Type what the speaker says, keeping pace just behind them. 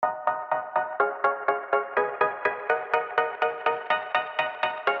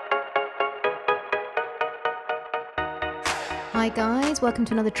Hi guys, welcome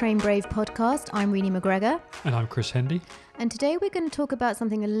to another Train Brave podcast. I'm Renee McGregor. And I'm Chris Hendy. And today we're going to talk about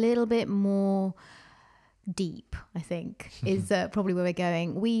something a little bit more deep, I think, is probably where we're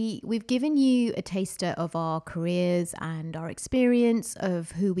going. We've given you a taster of our careers and our experience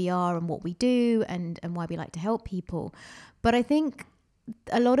of who we are and what we do and why we like to help people. But I think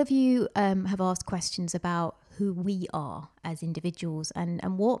a lot of you have asked questions about who we are as individuals and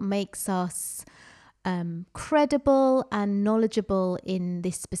what makes us credible and knowledgeable in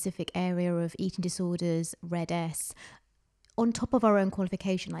this specific area of eating disorders, Red S, on top of our own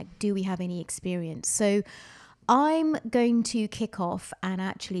qualification. Like, do we have any experience? So I'm going to kick off and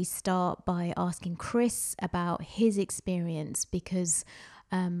actually start by asking Chris about his experience, because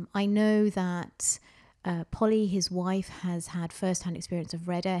I know that Polly, his wife, has had first-hand experience of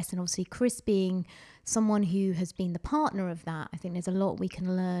Red S, and obviously Chris being someone who has been the partner of that, I think there's a lot we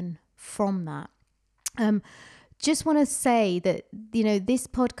can learn from that. Just want to say that, you know, this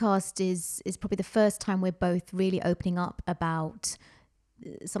podcast is probably the first time we're both really opening up about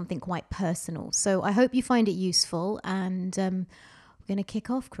something quite personal. So I hope you find it useful, and we're going to kick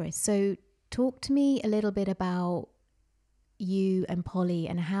off, Chris. So talk to me a little bit about you and Polly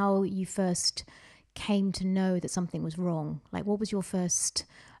and how you first came to know that something was wrong. Like, what was your first,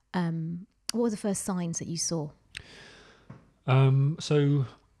 what were the first signs that you saw?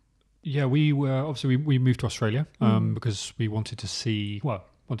 Yeah, we moved to Australia because we wanted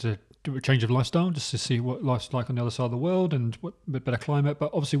to do a change of lifestyle, just to see what life's like on the other side of the world and what a bit better climate. But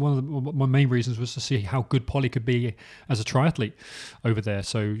obviously one of my main reasons was to see how good Polly could be as a triathlete over there.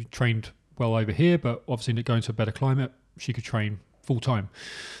 So trained well over here, but obviously going to a better climate, she could train full time.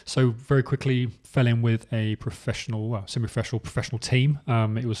 So very quickly fell in with a semi-professional team.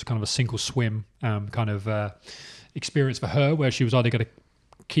 It was kind of a single swim experience for her, where she was either going to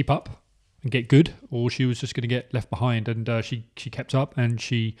keep up and get good, or she was just going to get left behind. And she kept up, and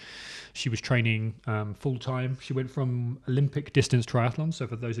she was training full time. She went from Olympic distance triathlon. So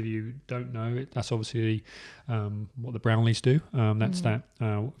for those of you who don't know, that's obviously what the Brownlees do. That's that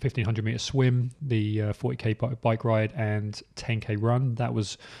 1,500 meter swim, the 40k bike ride, and 10k run. That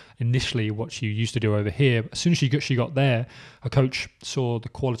was initially what she used to do over here. As soon as she got there, her coach saw the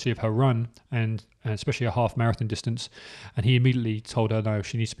quality of her run and especially a half marathon distance, and he immediately told her no,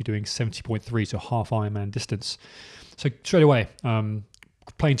 she needs to be doing 70.3, so half Ironman distance. So straight away,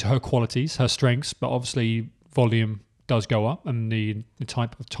 playing to her qualities, her strengths, but obviously volume does go up, and the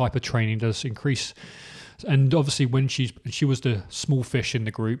type of training does increase. And obviously when she was the small fish in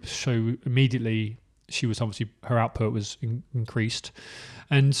the group, so immediately she was obviously, her output was increased.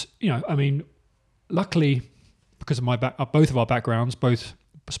 And luckily, because of both of our backgrounds, both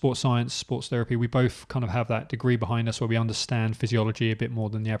sports science, sports therapy, we both kind of have that degree behind us where we understand physiology a bit more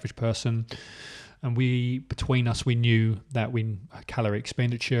than the average person. And between us, we knew that calorie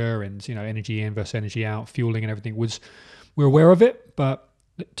expenditure and, energy in versus energy out, fueling and everything we're aware of it. But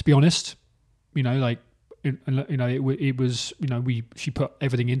to be honest, she put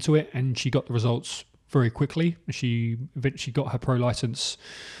everything into it, and she got the results very quickly. She got her pro license.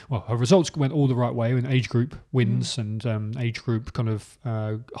 Well, her results went all the right way in age group wins and age group kind of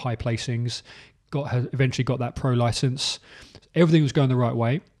high placings. Eventually got that pro license. Everything was going the right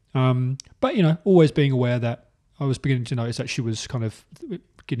way. But always being aware that I was beginning to notice that she was kind of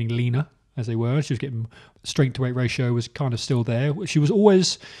getting leaner, as they were. She was getting, strength to weight ratio was kind of still there. She was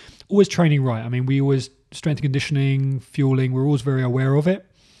always training right. I mean, we always strength and conditioning, fueling. We're always very aware of it.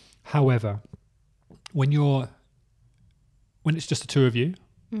 However, when it's just the two of you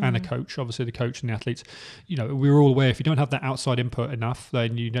and a coach, obviously the coach and the athletes, we're all aware if you don't have that outside input enough,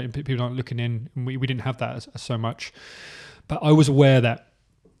 then people aren't looking in. And we didn't have that so much. But I was aware that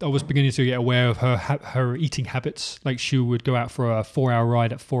I was beginning to get aware of her eating habits. Like, she would go out for a 4-hour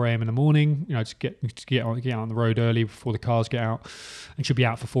ride at 4 a.m. in the morning, to get out on the road early before the cars get out, and she'll be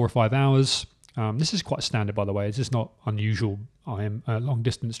out for 4 or 5 hours. This is quite standard, by the way. This is not unusual. I am long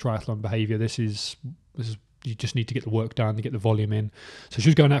distance triathlon behaviour. This is you just need to get the work done to get the volume in. So she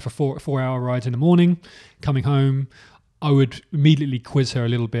was going out for 4-hour rides in the morning, coming home. I would immediately quiz her a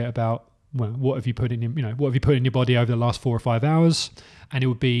little bit about, well, what have you put in your body over the last 4 or 5 hours? And it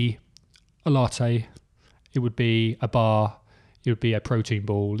would be a latte, it would be a bar, it would be a protein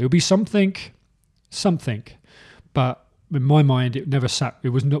ball, it would be something. But in my mind, it never sat. It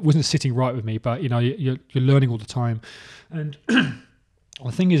wasn't sitting right with me. But you're learning all the time. And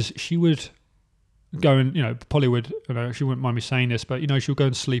the thing is, she would go and Polly would, she wouldn't mind me saying this, but she'll go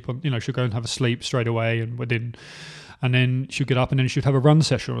and sleep on, she'll go and have a sleep straight away, and then she'd get up, and then she'd have a run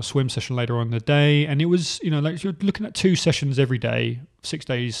session or a swim session later on in the day. And it was, like you're looking at 2 sessions every day, 6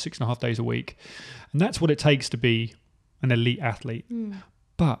 days, 6.5 days a week. And that's what it takes to be an elite athlete,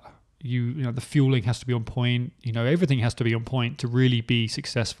 but you know, the fueling has to be on point. You know, everything has to be on point to really be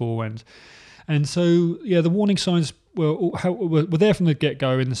successful. And so, yeah, the warning signs were there from the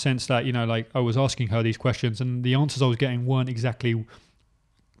get-go, in the sense that, you know, like, I was asking her these questions, and the answers I was getting weren't exactly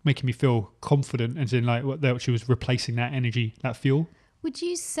making me feel confident, as in like that she was replacing that energy, that fuel. Would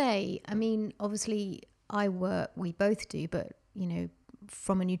you say, I mean, obviously we both do, but, you know,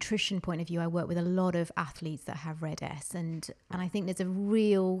 from a nutrition point of view, I work with a lot of athletes that have Red S, and I think there's a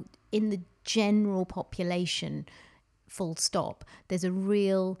real, in the general population, full stop, there's a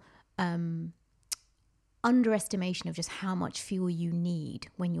real underestimation of just how much fuel you need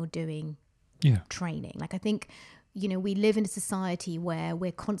when you're doing training. Like, I think, you know, we live in a society where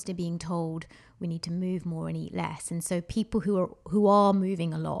we're constantly being told we need to move more and eat less, and so people who are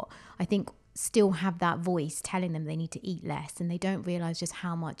moving a lot, I think, still have that voice telling them they need to eat less, and they don't realize just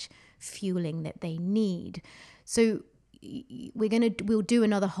how much fueling that they need. So we'll do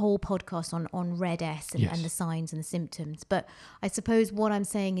another whole podcast on Red S and the signs and the symptoms. But I suppose what I'm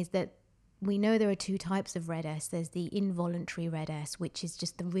saying is that we know there are two types of Red S. There's the involuntary Red S, which is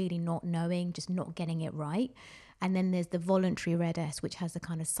just the really not knowing, just not getting it right. And then there's the voluntary Red S, which has a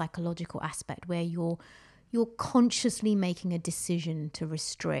kind of psychological aspect where you're consciously making a decision to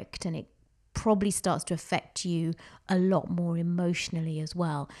restrict, and it probably starts to affect you a lot more emotionally as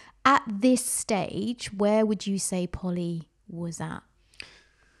well. At this stage, where would you say Polly was at?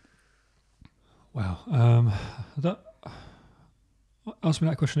 Wow. Ask me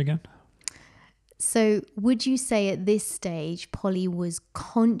that question again. So would you say at this stage Polly was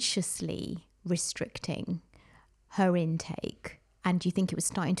consciously restricting her intake, and do you think it was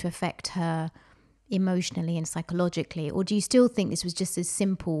starting to affect her emotionally and psychologically, or do you still think this was just as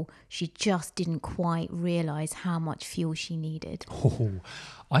simple, she just didn't quite realize how much fuel she needed?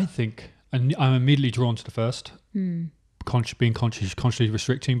 I think, and I'm immediately drawn to the first, being consciously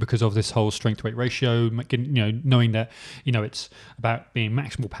restricting, because of this whole strength to weight ratio, you know, knowing that, you know, it's about being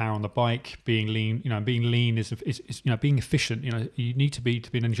maximal power on the bike, being lean. You know, being lean is you know, being efficient. You know, you need to be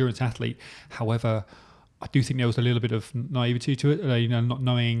an endurance athlete. However, I do think there was a little bit of naivety to it. You know, not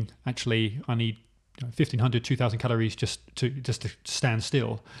knowing, actually I need 1,500, 2,000 calories just to stand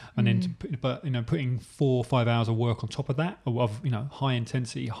still, and then but, you know, putting 4 or 5 hours of work on top of that, of, you know, high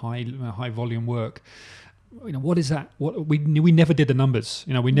intensity, high volume work. You know, what is that? What we never did the numbers.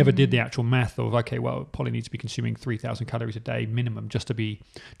 You know, we never did the actual math of, okay, well, Polly needs to be consuming 3,000 calories a day minimum just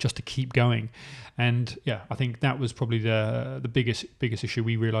to keep going. And yeah, I think that was probably the biggest issue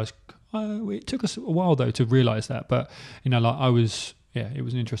we realized. It took us a while though to realize that, but, you know, like, it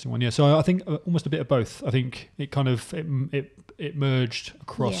was an interesting one. Yeah, so I think almost a bit of both. I think it kind of it merged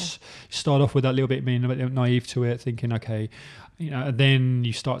across. You start off with that little bit being a bit naive to it, thinking, okay, you know, and then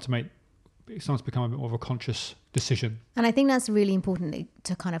you start to it starts to become a bit more of a conscious decision. And I think that's really important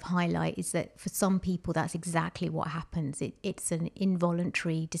to kind of highlight, is that for some people that's exactly what happens. It's an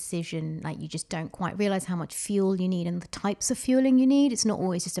involuntary decision, like you just don't quite realize how much fuel you need and the types of fueling you need. It's not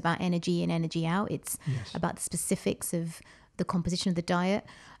always just about energy in, energy out. It's about the specifics of the composition of the diet.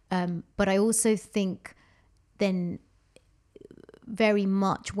 But I also think then very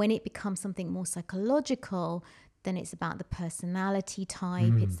much when it becomes something more psychological, then it's about the personality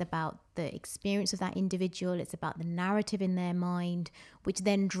type, it's about the experience of that individual, it's about the narrative in their mind, which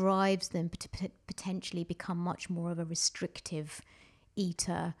then drives them to potentially become much more of a restrictive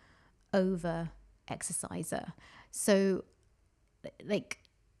eater over exerciser. So, like,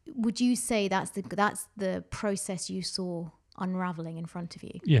 would you say that's the process you saw unraveling in front of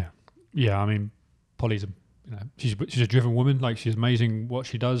you? Yeah. I mean, Polly's she's a driven woman. Like, she's amazing what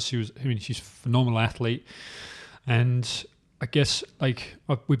she does. she's a phenomenal athlete. And I guess, like,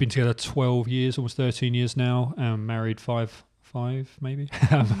 we've been together 12 years, almost 13 years now, married five maybe.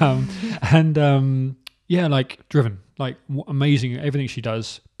 Yeah, like, driven, like, amazing, everything she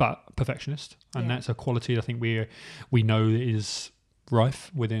does, but perfectionist. And that's a quality I think we know is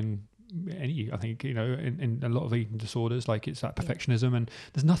rife within any, I think, you know, in a lot of eating disorders. Like, it's that perfectionism, and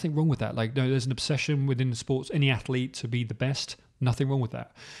there's nothing wrong with that. Like, no, there's an obsession within sports, any athlete, to be the best. Nothing wrong with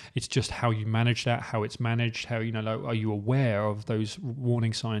that. It's just how you manage that, how it's managed, how, you know, like, are you aware of those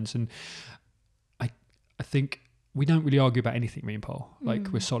warning signs? And I think we don't really argue about anything, me and Paul. Like,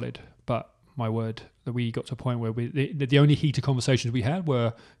 we're solid. But my word, that we got to a point where the only heated conversations we had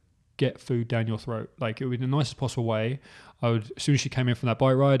were, get food down your throat. Like, it would be the nicest possible way. As soon as she came in from that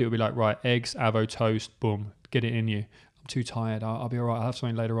bike ride, it would be like, right, eggs, avo, toast, boom, get it in you. I'm too tired. I'll be all right. I'll have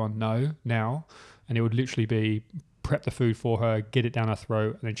something later on. No, now. And it would literally be, prep the food for her, get it down her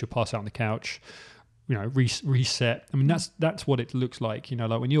throat, and then she'll pass out on the couch. reset. I mean, that's what it looks like.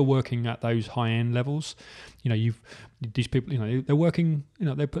 Like when you're working at those high end levels, these people, they're working,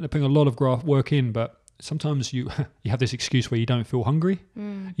 they're putting a lot of work in, but sometimes you have this excuse where you don't feel hungry.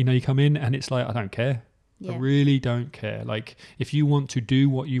 You come in and it's like, I don't care. I really don't care. Like, if you want to do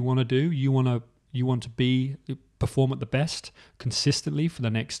what you want to do, you want to perform at the best consistently for the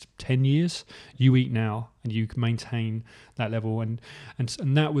next 10 years, you eat now and you can maintain that level. And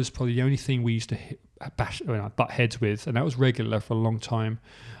that was probably the only thing we used to butt heads with, and that was regular for a long time.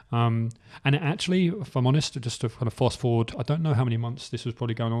 And it actually, if I'm honest, just to kind of fast forward, I don't know how many months this was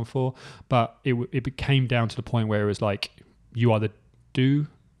probably going on for, but it came down to the point where it was like, you either do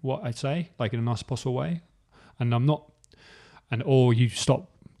what I say, like in a nice possible way, or you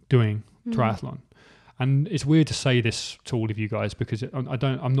stop doing triathlon. And it's weird to say this to all of you guys because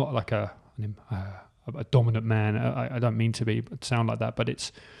I'm not like a dominant man. I don't mean to be sound like that, but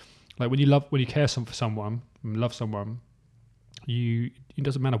it's like when you care for someone, love someone, it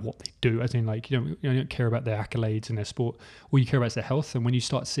doesn't matter what they do. As in, like, you don't care about their accolades and their sport. All you care about is their health. And when you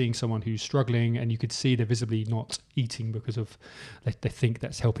start seeing someone who's struggling and you could see they're visibly not eating because of they think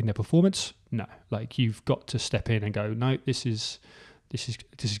that's helping their performance, no, like, you've got to step in and go, no, this is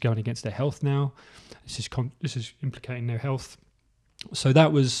going against their health now. This is implicating their health. So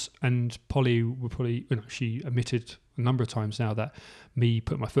that was, and Polly would probably, she admitted a number of times now that me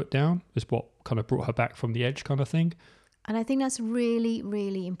putting my foot down is what kind of brought her back from the edge, kind of thing. And I think that's really,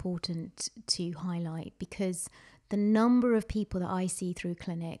 really important to highlight, because the number of people that I see through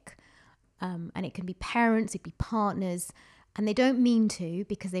clinic, and it can be parents, it can be partners, and they don't mean to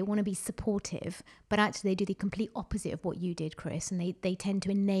because they want to be supportive, but actually they do the complete opposite of what you did, Chris, and they tend to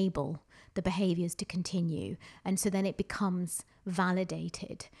enable the behaviours to continue. And so then it becomes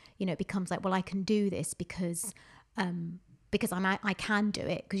validated. It becomes like, well, I can do this because I can do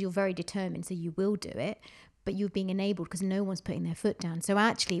it, because you're very determined, so you will do it. But you're being enabled because no one's putting their foot down. So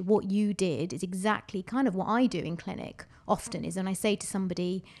actually what you did is exactly kind of what I do in clinic often, is when I say to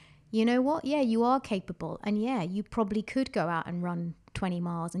somebody, you know what, yeah, you are capable. And yeah, you probably could go out and run 20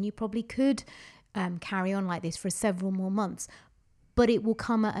 miles and you probably could carry on like this for several more months. But it will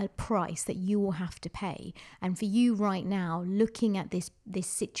come at a price that you will have to pay. And for you right now, looking at this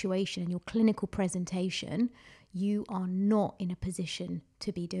situation and your clinical presentation, you are not in a position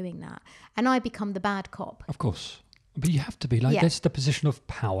to be doing that. And I become the bad cop. Of course. But you have to be. That's the position of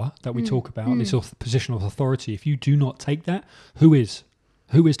power that we talk about, this position of authority. If you do not take that, who is?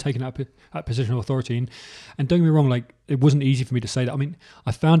 Who is taking that position of authority? And don't get me wrong, like, it wasn't easy for me to say that. I mean,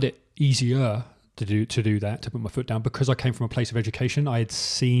 I found it easier to do that, to put my foot down, because I came from a place of education. I had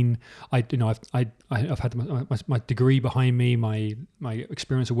seen, I've had my degree behind me, my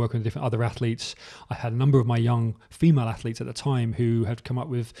experience of working with different other athletes. I had a number of my young female athletes at the time who had come up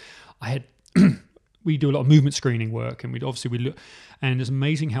with, we do a lot of movement screening work, and we look, and it's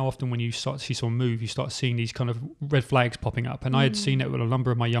amazing how often when you start to see someone move, you start seeing these kind of red flags popping up. And I had seen it with a number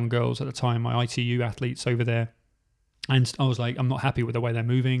of my young girls at the time, my ITU athletes over there. And I was like, I'm not happy with the way they're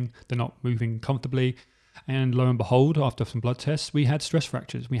moving. They're not moving comfortably. And lo and behold, after some blood tests, we had stress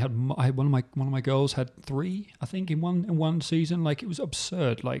fractures. One of my girls had 3, I think, in one season. Like, it was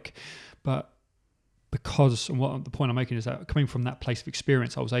absurd. Like, but because, and what the point I'm making is that coming from that place of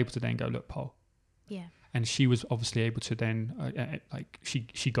experience, I was able to then go, look, Paul. Yeah. And she was obviously able to then,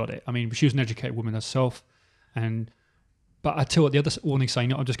 she got it. I mean, she was an educated woman herself, but I tell you what, the other warning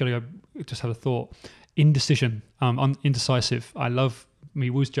saying, I'm just going to go, just had a thought. Indecision, indecisive. We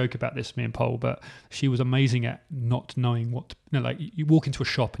always joke about this, me and Paul, but she was amazing at not knowing what, like, you walk into a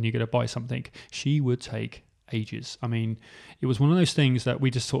shop and you go to buy something. She would take ages. I mean, it was one of those things that we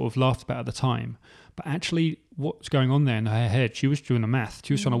just sort of laughed about at the time, but actually what's going on there in her head, she was doing the math.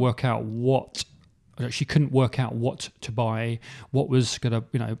 She was trying to work out she couldn't work out what to buy, what was going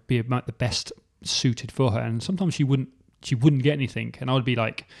to, be about the best suited for her. And sometimes she wouldn't get anything, and I would be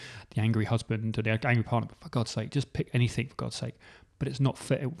like the angry husband or the angry partner, for God's sake, just pick anything, for God's sake. But it's not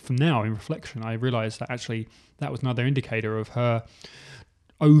fit. From now, in reflection, I realised that actually that was another indicator of her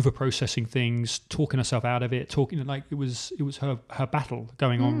over processing things, talking herself out of it, like it was her battle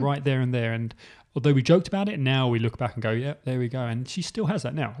going on right there and there. And although we joked about it, now we look back and go, yeah, there we go. And she still has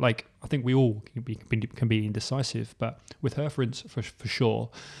that now. Like, I think we all can be indecisive, but with her, for sure,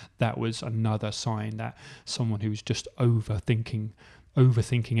 that was another sign that someone who's just overthinking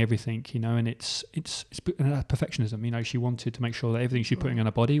everything, and it's perfectionism. She wanted to make sure that everything she's putting on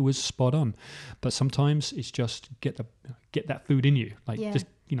her body was spot on, but sometimes it's just get that food in you, just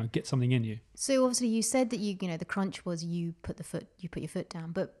get something in you. So obviously you said that the crunch was you put your foot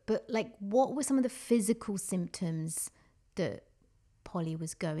down, but like, what were some of the physical symptoms that Polly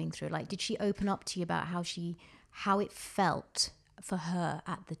was going through? Like, did she open up to you about how it felt for her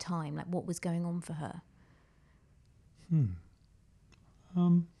at the time? Like, what was going on for her? I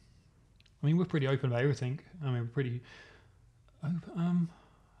mean, we're pretty open about everything. I mean, we're pretty open.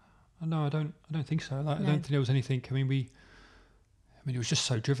 No, I don't think so. Like, I don't think there was anything. I mean, it was just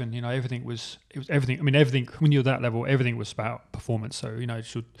so driven. You know, it was everything. I mean, everything. When you're that level, everything was about performance. So, you know,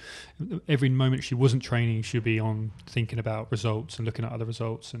 every moment she wasn't training, she'd be on thinking about results and looking at other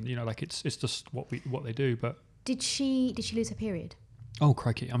results, and you know, like it's just what they do. But did she lose her period? Oh,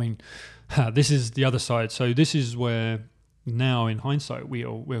 crikey! I mean, this is the other side. So this is where now, in hindsight,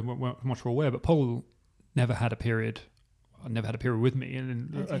 we're much more aware. But Paul never had a period. I never had a period with me,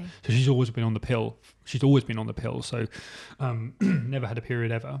 and so she's always been on the pill. She's always been on the pill. So never had a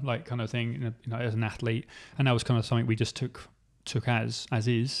period ever, like kind of thing. You know, as an athlete, and that was kind of something we just took as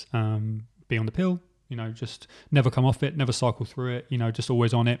is. Be on the pill. You know, just never come off it, never cycle through it. You know, just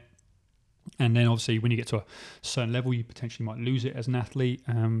always on it. And then obviously when you get to a certain level, you potentially might lose it as an athlete.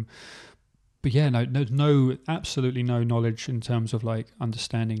 But yeah, absolutely no knowledge in terms of like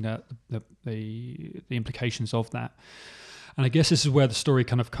understanding that the implications of that. And I guess this is where the story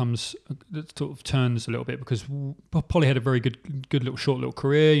kind of sort of turns a little bit, because Polly had a very good short little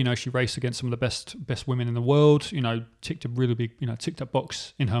career. You know, she raced against some of the best women in the world. You know, ticked that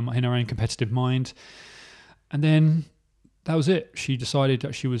box in her own competitive mind. And then that was it. She decided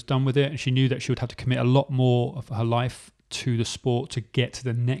that she was done with it, and she knew that she would have to commit a lot more of her life to the sport to get to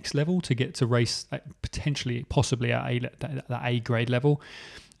the next level, to get to race possibly at that A grade level.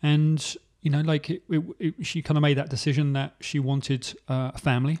 And you know, like she kind of made that decision that she wanted a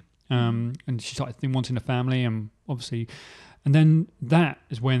family, and she started wanting a family, and obviously, and then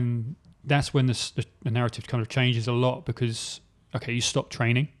that's when the narrative kind of changes a lot, because okay, you stop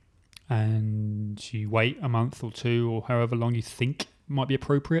training. And you wait a month or two or however long you think might be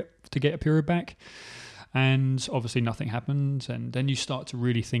appropriate to get a period back. And obviously nothing happens. And then you start to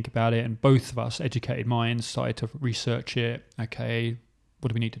really think about it. And both of us, educated minds, started to research it. Okay, what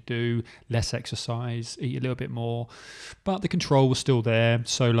do we need to do? Less exercise, eat a little bit more. But the control was still there.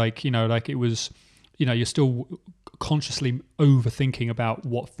 So like, you know, like it was, you know, you're still consciously overthinking about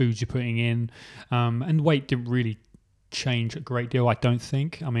what foods you're putting in. And weight didn't really change a great deal, I don't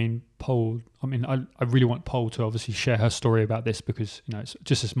think. I mean, I really want Pole to obviously share her story about this, because you know, it's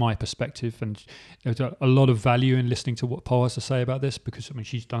just as my perspective, and there's a lot of value in listening to what Pole has to say about this, because I mean,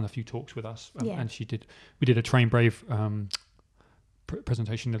 she's done a few talks with us, and we did a Train Brave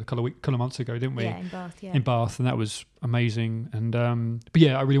presentation a couple of months ago, didn't we? Yeah, in Bath. Yeah, in Bath, and that was amazing. And but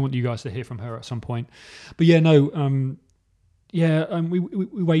yeah, I really want you guys to hear from her at some point. But yeah, no.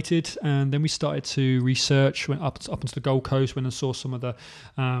 We waited, and then we started to research. Went up into the Gold Coast, went and saw some of the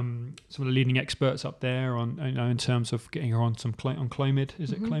leading experts up there on, you know, in terms of getting her on some on Clomid.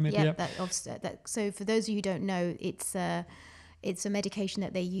 Is it Clomid? Yeah. So for those of you who don't know, it's a medication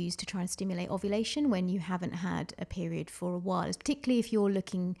that they use to try and stimulate ovulation when you haven't had a period for a while. It's particularly if you're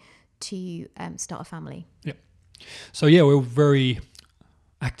looking to start a family. Yeah. So yeah, we're very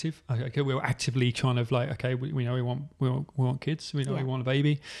active. Okay, we were actively trying to like, okay, we know we want kids. We know we want a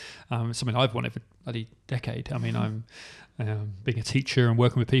baby. Something I've wanted for a bloody decade. I mean, I'm being a teacher and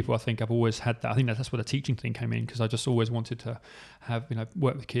working with people. I think I've always had that. I think that's where the teaching thing came in, because I just always wanted to have, you know,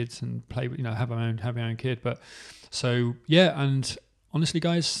 work with kids and play, you know, have my own kid. But so yeah, and honestly,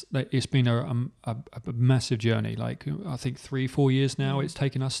 guys, it's been a massive journey. Like I think 3-4 years now, it's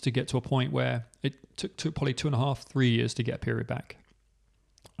taken us to get to a point where it took probably 2.5-3 years to get a period back.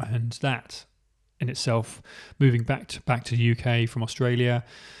 And that in itself, moving back to the UK from Australia,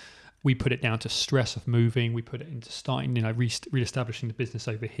 we put it down to stress of moving. We put it into starting, you know, re-establishing the business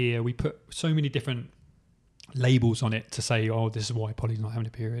over here. We put so many different labels on it to say, oh, this is why Polly's not having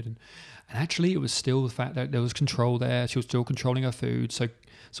a period. And actually, it was still the fact that there was control there. She was still controlling her food. So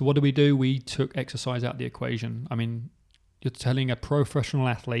what did we do? We took exercise out of the equation. I mean, you're telling a professional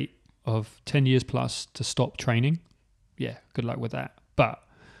athlete of 10 years plus to stop training. Yeah, good luck with that. But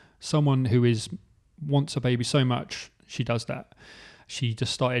someone who wants a baby so much, she does that. She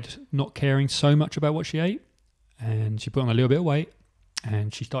just started not caring so much about what she ate, and she put on a little bit of weight,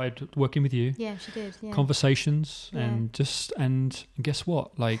 and she started working with you. Yeah, she did. Yeah. Conversations, and guess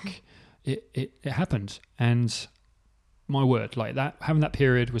what? Like it happened, and my word, like that, having that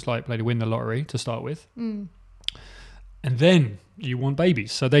period was like to win the lottery to start with. And then you want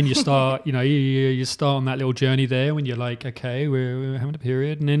babies. So then you start, you know, you start on that little journey there when you're like, okay, we're having a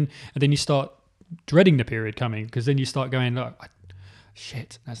period. And then you start dreading the period coming, because then you start going, look,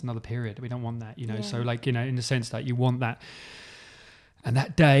 shit, that's another period. We don't want that, you know. Yeah. So like, you know, in the sense that you want that. And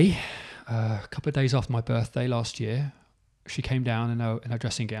that day, a couple of days after my birthday last year, she came down in her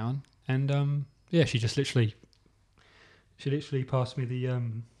dressing gown, and she just literally passed me the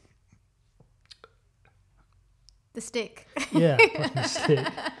stick. passed me the stick,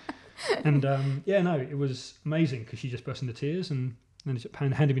 and it was amazing because she just burst into tears and then she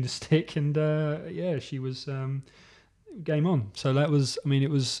handed me the stick, and she was game on. So that was, I mean, it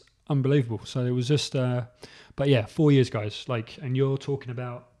was unbelievable. So it was just, but yeah, 4 years, guys. Like, and you're talking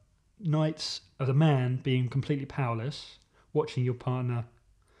about nights as a man being completely powerless, watching your partner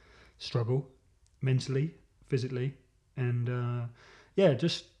struggle mentally, physically, and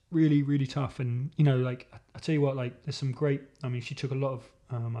just really, really tough. And like I tell you what, like there's some great. I mean, she took a lot of.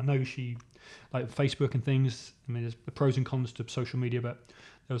 I know she like Facebook and things. I mean, there's the pros and cons to social media, but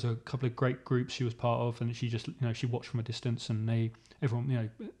there was a couple of great groups she was part of, and she just she watched from a distance, and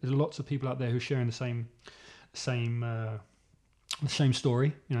everyone there's lots of people out there who are sharing the same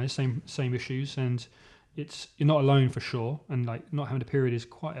story, same issues, and you're not alone for sure. And like not having a period is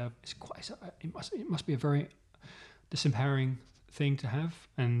it must be a very disempowering thing to have,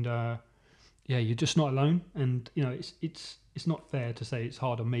 and you're just not alone. And it's not fair to say it's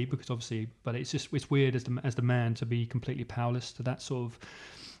hard on me because obviously, but it's weird as the man to be completely powerless to that sort of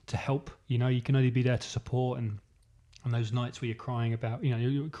to help. You can only be there to support, and on those nights where you're crying about,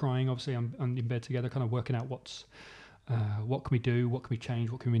 you're crying. Obviously, I'm in bed together, kind of working out what can we do, what can we change,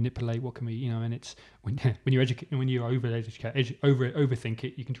 what can we manipulate, what can we, and it's when you overthink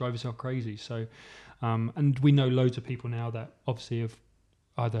it, you can drive yourself crazy. So, and we know loads of people now that obviously have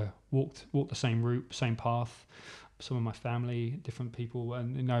either walked the same route, same path. Some of my family, different people,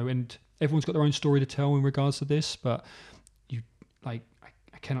 and and everyone's got their own story to tell in regards to this. But I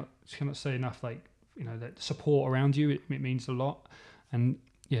cannot say enough. Like that support around you, it means a lot. And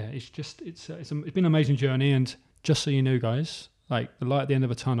yeah, it's been an amazing journey. And just so you know, guys, like the light at the end of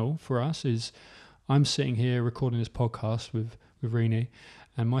a tunnel for us is I'm sitting here recording this podcast with Rini,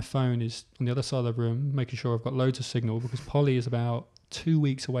 and my phone is on the other side of the room, making sure I've got loads of signal because Polly is about 2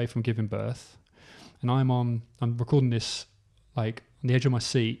 weeks away from giving birth. And I'm recording this like on the edge of my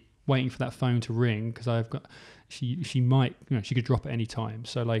seat, waiting for that phone to ring because I've got she might she could drop at any time.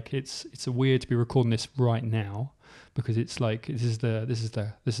 So like it's a weird to be recording this right now because it's like this is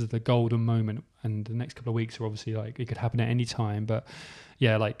the golden moment, and the next couple of weeks are obviously like it could happen at any time. But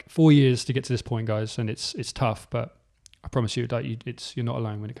yeah, like 4 years to get to this point, guys, and it's tough. But I promise you that you're not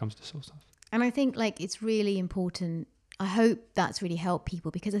alone when it comes to this sort of stuff. And I think like it's really important. I hope that's really helped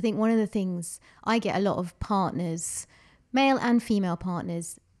people because I think one of the things I get a lot of partners, male and female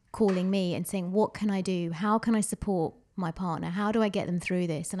partners, calling me and saying, what can I do? How can I support my partner? How do I get them through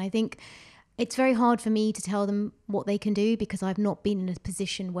this? And I think it's very hard for me to tell them what they can do because I've not been in a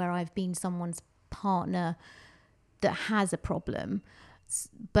position where I've been someone's partner that has a problem.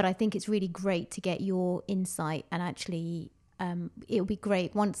 But I think it's really great to get your insight, and actually it'll be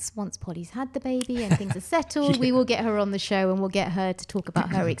great once Polly's had the baby and things are settled. We will get her on the show and we'll get her to talk about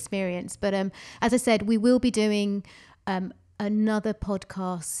her experience. But as I said, we will be doing another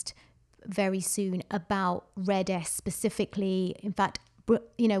podcast very soon about Red S specifically. In fact, we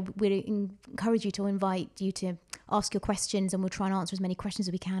encourage you to invite you to ask your questions, and we'll try and answer as many questions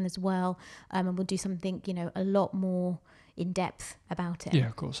as we can as well. And we'll do something, a lot more in depth about it. Yeah,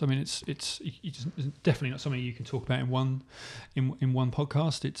 of course. I mean, it's definitely not something you can talk about in one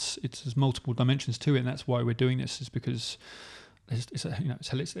podcast. There's multiple dimensions to it, and that's why we're doing this. Is because it's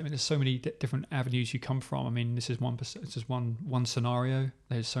holistic. I mean, there's so many different avenues you come from. I mean, this is one scenario.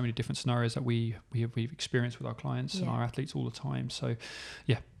 There's so many different scenarios that we've experienced with our clients and our athletes all the time. So,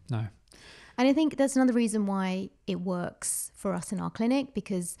 yeah, no. And I think that's another reason why it works for us in our clinic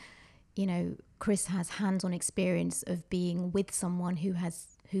because, Chris has hands-on experience of being with someone who has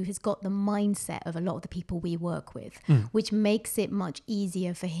got the mindset of a lot of the people we work with, which makes it much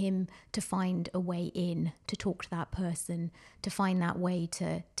easier for him to find a way in, to talk to that person, to find that way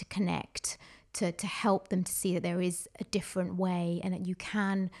to connect, to help them to see that there is a different way and that you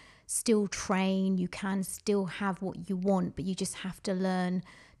can still train, you can still have what you want, but you just have to learn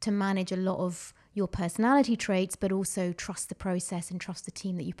to manage a lot of your personality traits, but also trust the process and trust the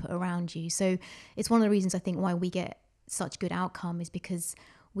team that you put around you. So it's one of the reasons I think why we get such good outcome is because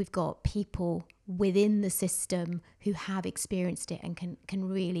we've got people within the system who have experienced it and can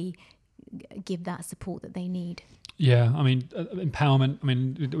really give that support that they need. Yeah, I mean, empowerment. I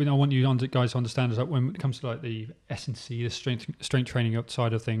mean, I want you guys to understand is that when it comes to like the S&C, the strength training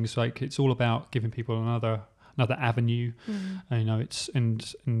outside of things, like it's all about giving people another avenue. And, it's and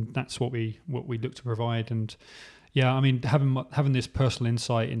that's what we look to provide. And Yeah, I mean, having this personal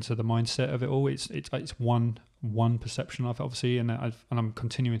insight into the mindset of it all, it's one perception of it, obviously, and I'm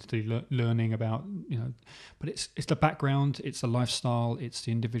continuing to do learning about, but it's the background, it's the lifestyle, it's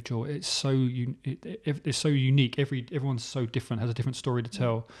the individual. It's it's so unique. Everyone's so different, has a different story to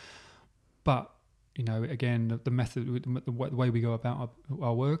tell. But again, the method, the way we go about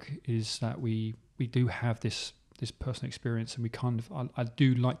our work is that we do have this personal experience, and we I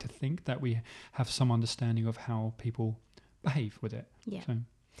do like to think that we have some understanding of how people behave with it. Yeah, so,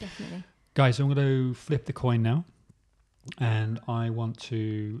 definitely. Guys, I'm going to flip the coin now, and I want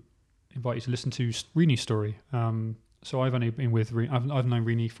to invite you to listen to Rini's story. So I've only been with I've known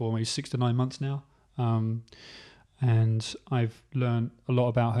Rini for maybe 6 to 9 months now, and I've learned a lot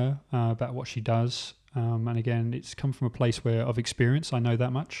about her, about what she does. And again, it's come from a place of experience. I know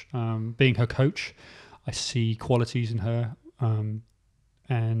that much. Being her coach, I see qualities in her,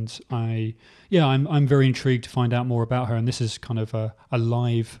 and I'm very intrigued to find out more about her. And this is kind of a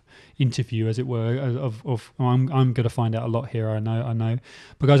live interview, as it were, of I'm going to find out a lot here. I know,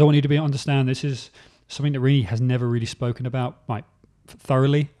 but guys, I want you to understand this is something that Rini has never really spoken about like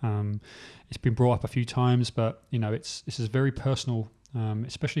thoroughly. It's been brought up a few times, but this is very personal,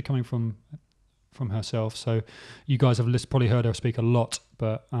 especially coming from herself. So you guys have probably heard her speak a lot,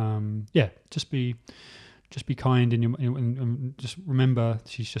 but just be kind, and just remember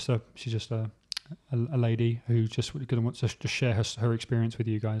she's just a lady who just going to want to just share her experience with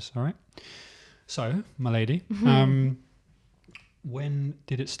you guys. All right. So, my lady, when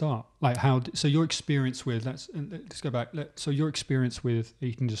did it start? Like so your experience with let's go back. So your experience with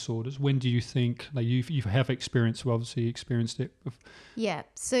eating disorders. When do you think you have obviously experienced it? Yeah.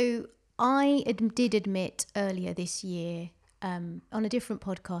 So I did admit earlier this year, on a different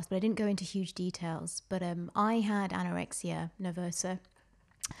podcast, but I didn't go into huge details. But I had anorexia nervosa.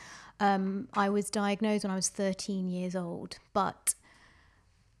 I was diagnosed when I was 13 years old. But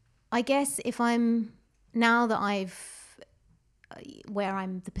I guess the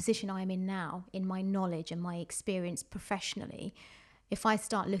position I'm in now, in my knowledge and my experience professionally, if I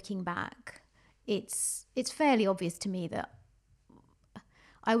start looking back, it's fairly obvious to me that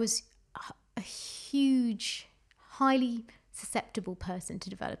I was a huge, highly susceptible person to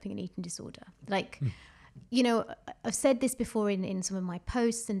developing an eating disorder. I've said this before in some of my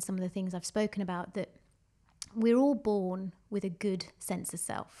posts and some of the things I've spoken about, that we're all born with a good sense of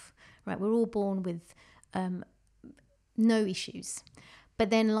self, right? We're all born with no issues. But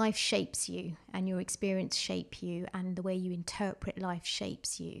then life shapes you, and your experience shape you, and the way you interpret life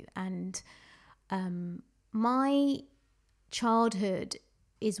shapes you. And my childhood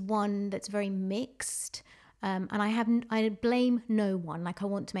is one that's very mixed. And I blame no one. I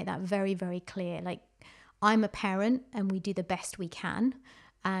want to make that very, very clear. I'm a parent, and we do the best we can.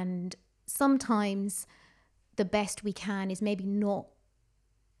 And sometimes the best we can is maybe not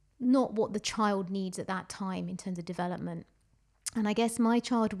what the child needs at that time in terms of development. And I guess my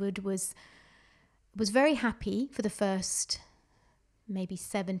childhood was very happy for the first maybe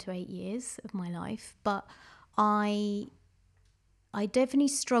 7 to 8 years of my life. But I definitely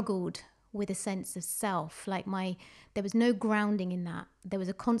struggled with a sense of self. There was no grounding in that. There was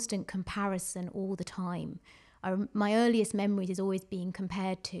a constant comparison all the time. My earliest memories is always being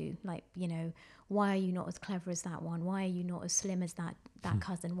compared to, why are you not as clever as that one? Why are you not as slim as that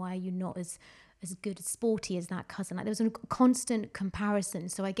cousin? Why are you not as good, as sporty as that cousin? There was a constant comparison.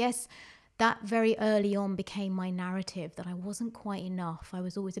 So I guess that very early on became my narrative, that I wasn't quite enough. I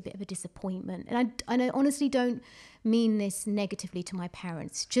was always a bit of a disappointment. And I honestly don't mean this negatively to my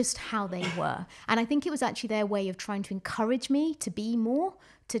parents, just how they were. And I think it was actually their way of trying to encourage me to be more,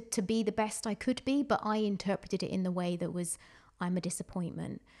 to be the best I could be. But I interpreted it in the way that was, I'm a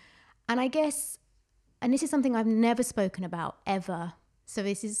disappointment. And I guess, and this is something I've never spoken about ever. So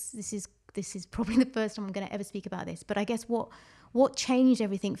this is probably the first time I'm going to ever speak about this. But I guess what changed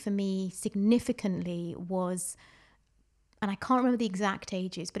everything for me significantly was, and I can't remember the exact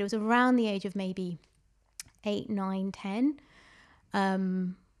ages, but it was around the age of maybe 8, 9, 10.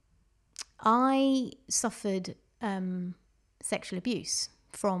 I suffered sexual abuse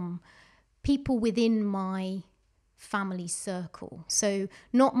from people within my family circle. So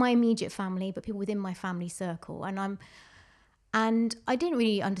not my immediate family, but people within my family circle. And I didn't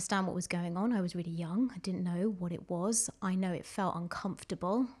really understand what was going on. I was really young. I didn't know what it was. I know it felt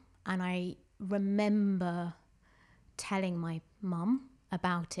uncomfortable. And I remember telling my mum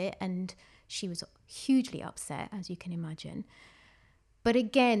about it, and she was hugely upset, as you can imagine. But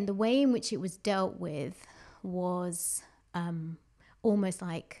again, the way in which it was dealt with was almost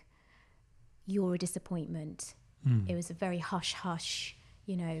like, you're a disappointment. It was a very hush-hush,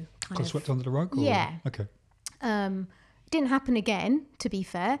 kind of swept under the rug? Yeah. Okay. Didn't happen again, to be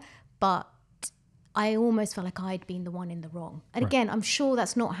fair, but I almost felt like I'd been the one in the wrong. And again, I'm sure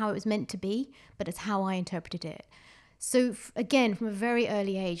that's not how it was meant to be, but it's how I interpreted it. So again, from a very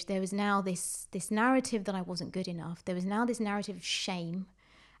early age, there was now this narrative that I wasn't good enough. There was now this narrative of shame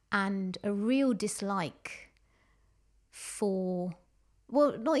and a real dislike for,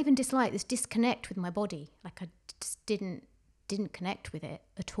 well, not even dislike, this disconnect with my body. Like I just didn't connect with it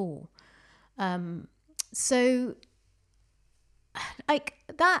at all. So like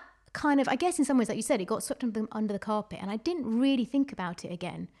that kind of, I guess in some ways, like you said, it got swept under the carpet, and I didn't really think about it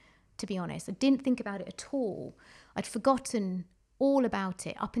again, to be honest. I didn't think about it at all. I'd forgotten all about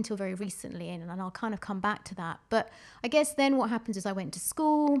it up until very recently, and I'll kind of come back to that. But I guess then what happens is I went to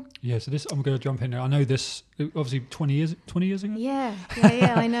school. Yeah, so this, I'm going to jump in there. I know this, obviously 20 years ago? Yeah,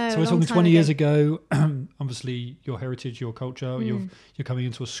 I know. So we're talking 20 years ago. Obviously, your heritage, your culture, you're coming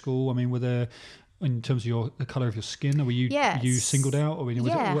into a school. I mean, were there, in terms of the colour of your skin, were you singled out? Or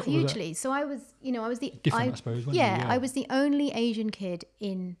was hugely. So I was, I was the different, I suppose. Wasn't you? I was the only Asian kid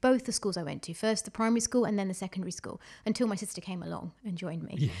in both the schools I went to. First the primary school and then the secondary school, until my sister came along and joined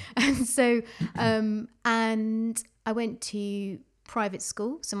me. Yeah. And so, and I went to private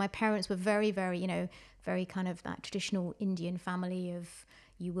school. So my parents were very, very, very kind of that traditional Indian family of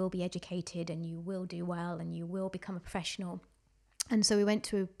you will be educated and you will do well and you will become a professional. And so we went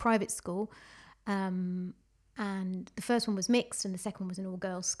to a private school. And the first one was mixed and the second one was an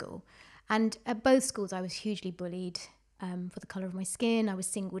all-girls school. And at both schools I was hugely bullied for the colour of my skin. I was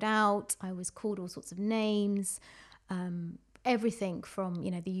singled out. I was called all sorts of names. Everything from,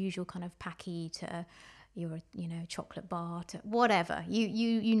 the usual kind of packy to you're a chocolate bar to whatever,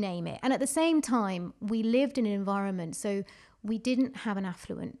 you name it. And at the same time, we lived in an environment, so we didn't have an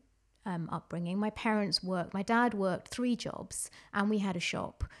affluent upbringing. My parents worked. My dad worked 3 jobs, and we had a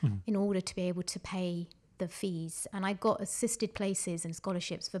shop in order to be able to pay the fees. And I got assisted places and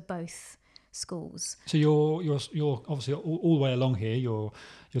scholarships for both schools. So you're obviously all the way along here. You're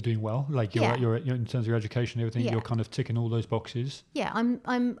doing well. Like you're in terms of your education and everything. Yeah. You're kind of ticking all those boxes. Yeah,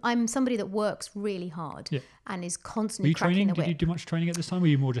 I'm somebody that works really hard and is constantly cracking the whip. Did you do much training at this time? Or were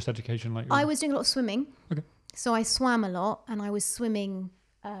you more just education? I was doing a lot of swimming. Okay. So I swam a lot, and I was swimming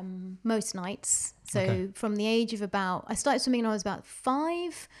most nights. So from the age of I started swimming when I was about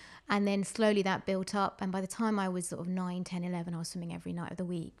 5, and then slowly that built up. And by the time I was sort of 9, 10, 11, I was swimming every night of the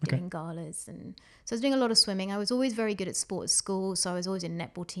week, doing galas. And so I was doing a lot of swimming. I was always very good at sport at school. So I was always in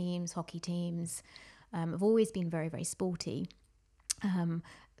netball teams, hockey teams. I've always been very, very sporty.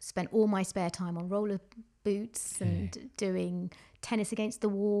 Spent all my spare time on roller boots and doing tennis against the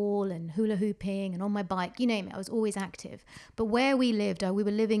wall and hula hooping and on my bike, you name it. I was always active. But where we lived, we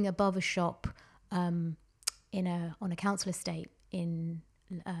were living above a shop on a council estate in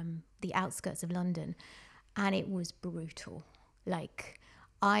the outskirts of London, and it was brutal. Like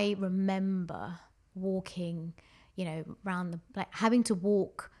I remember walking, around having to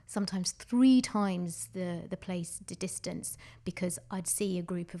walk sometimes 3 times the distance, because I'd see a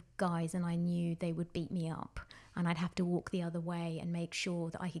group of guys and I knew they would beat me up, and I'd have to walk the other way and make sure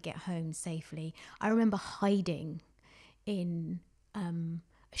that I could get home safely. I remember hiding in a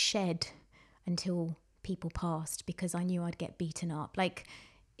shed until people passed, because I knew I'd get beaten up. Like,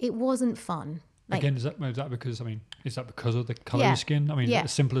 it wasn't fun. Again, is that because of the colour of your skin? I mean,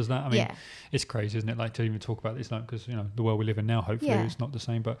 as simple as that. I mean, it's crazy, isn't it? Like, to even talk about this, like, because the world we live in now, hopefully, it's not the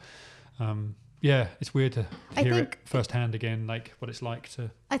same. But it's weird to hear it firsthand again, like what it's like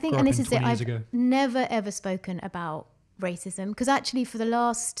to. I think, and this is it. I've never ever spoken about racism, because actually, for the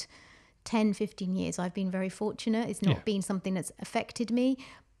last 10, 15 years, I've been very fortunate. It's not been something that's affected me.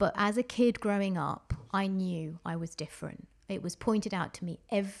 But as a kid growing up, I knew I was different. It was pointed out to me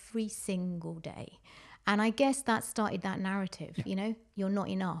every single day. And I guess that started that narrative, you're not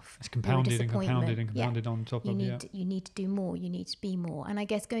enough. It's compounded and compounded and compounded on top of it. You need to do more. You need to be more. And I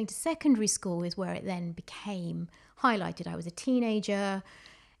guess going to secondary school is where it then became highlighted. I was a teenager.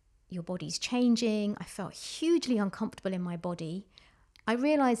 Your body's changing. I felt hugely uncomfortable in my body. I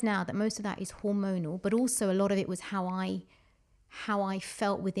realize now that most of that is hormonal, but also a lot of it was how I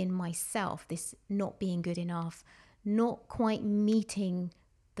felt within myself, this not being good enough, not quite meeting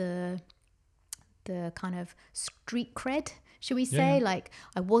the kind of street cred, should we say? Like,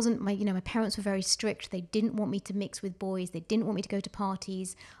 I wasn't, my parents were very strict. They didn't want me to mix with boys. They didn't want me to go to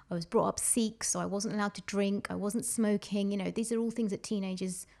parties. I was brought up Sikh, so I wasn't allowed to drink. I wasn't smoking. These are all things that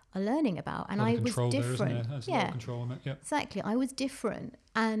teenagers are learning about. And I was different. There's a lot of control on it. Yeah. Exactly. I was different.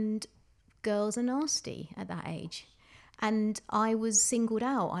 And girls are nasty at that age. And I was singled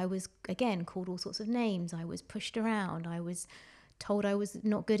out. I was, again, called all sorts of names. I was pushed around. I was told I was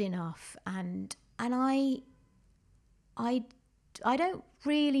not good enough. And I I don't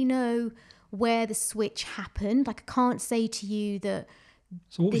really know where the switch happened. Like, I can't say to you that.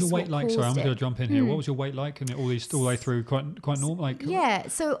 So what was this your weight what like? Sorry, I'm caused going to it. jump in here. What was your weight like? And all the way through quite normal? Like, Yeah,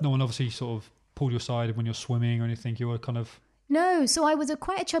 so no one obviously sort of pulled your side when you're swimming or anything. You were kind of... no, so I was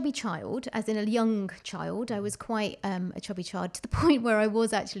quite a chubby child, as in a young child. I was quite a chubby child to the point where I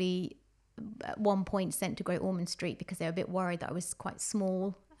was actually at one point sent to Great Ormond Street because they were a bit worried that I was quite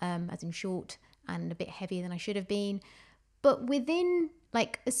small, as in short, and a bit heavier than I should have been. But within,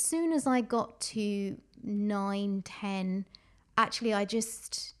 like, as soon as I got to 9, 10, actually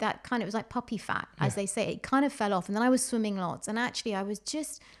that kind of, it was like puppy fat, as they say. It kind of fell off. And then I was swimming lots. And actually I've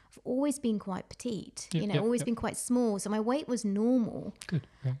always been quite petite, always been quite small. So my weight was normal. Good.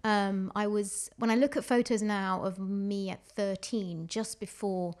 Okay. When I look at photos now of me at 13, just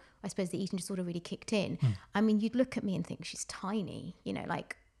before, I suppose, the eating disorder really kicked in, I mean, you'd look at me and think she's tiny,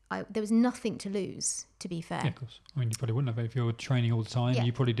 like, there was nothing to lose, to be fair. Yeah, of course. I mean, you probably wouldn't have if you were training all the time. Yeah.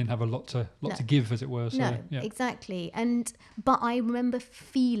 You probably didn't have a lot to give, as it were. So, No, yeah. exactly. But I remember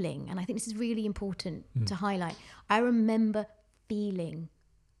feeling, and I think this is really important to highlight, I remember feeling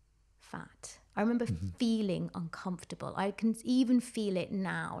fat. I remember feeling uncomfortable. I can even feel it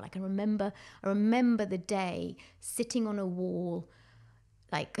now. Like, I remember the day sitting on a wall,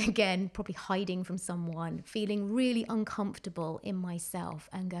 like, again, probably hiding from someone, feeling really uncomfortable in myself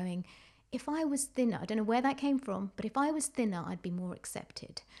and going, if I was thinner, I don't know where that came from, but if I was thinner, I'd be more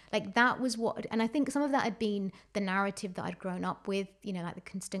accepted. Like, that was what, and I think some of that had been the narrative that I'd grown up with, like the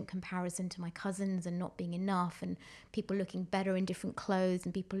constant comparison to my cousins and not being enough, and people looking better in different clothes,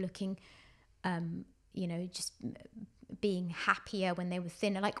 and people looking, just being happier when they were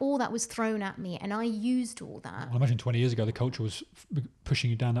thinner. Like, all that was thrown at me, and I used all that. Well, I imagine 20 years ago the culture was pushing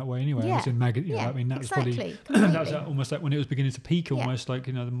you down that way anyway. Yeah. It was in I mean, that exactly. was probably Completely. that was almost like when it was beginning to peak, almost like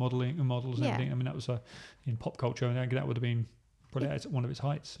the modelling and models and everything. I mean, that was in pop culture, and that would have been probably at one of its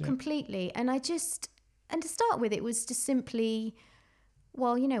heights. Yeah. Completely. And to start with, it was just simply,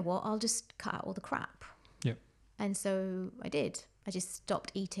 well, you know what, I'll just cut out all the crap. Yep. And so I did. I just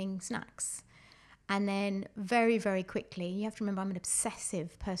stopped eating snacks. And then very, very quickly, you have to remember, I'm an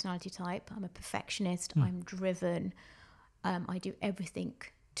obsessive personality type. I'm a perfectionist. I'm driven. I do everything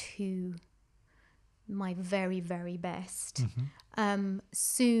to my very, very best.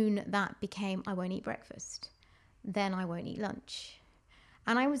 Soon that became, I won't eat breakfast. Then I won't eat lunch.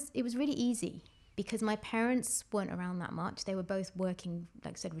 And it was really easy because my parents weren't around that much. They were both working,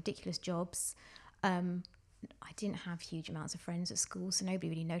 like I said, ridiculous jobs. I didn't have huge amounts of friends at school, so nobody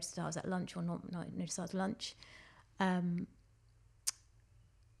really noticed I was at lunch or not noticed I was at lunch.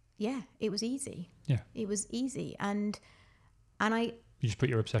 It was easy. Yeah. It was easy. And I... You just put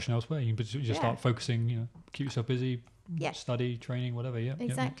your obsession elsewhere. You just start focusing, keep yourself busy, study, training, whatever. Yeah.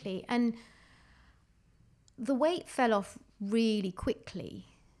 Exactly. Yeah. And the weight fell off really quickly.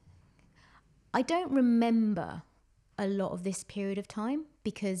 I don't remember a lot of this period of time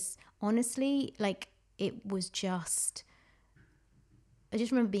because honestly, like, it was just, I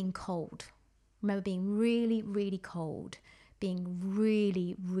just remember being cold. I remember being really, really cold, being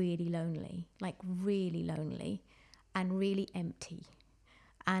really, really lonely, like really lonely and really empty.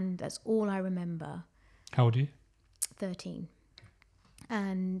 And that's all I remember. How old are you? 13.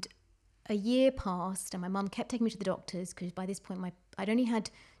 And a year passed and my mum kept taking me to the doctors because by this point I'd only had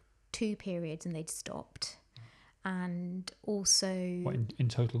 2 periods and they'd stopped. And also... What, in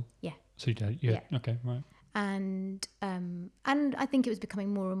total? Yeah. So you did, yeah. Okay, right. And I think it was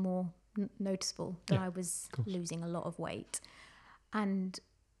becoming more and more noticeable that I was losing a lot of weight. And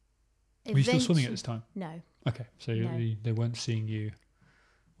were you still swimming at this time? No. Okay, so they weren't seeing you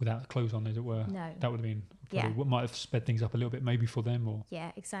without clothes on, as it were. No. That would have been probably what might have sped things up a little bit, maybe for them, or...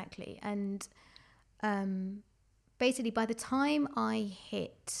 Yeah, exactly. And basically, by the time I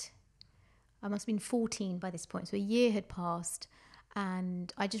must have been 14 by this point, so a year had passed,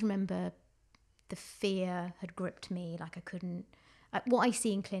 and I just remember the fear had gripped me, like I couldn't... what I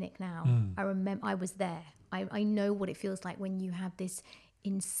see in clinic now, I remember I was there. I know what it feels like when you have this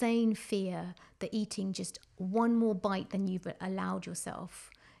insane fear that eating just one more bite than you've allowed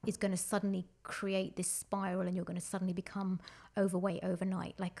yourself is going to suddenly create this spiral and you're going to suddenly become overweight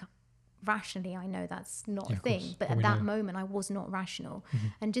overnight. Like, rationally, I know that's not a thing, but at that moment I was not rational.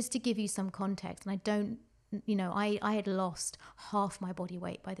 And just to give you some context, and I don't, I had lost half my body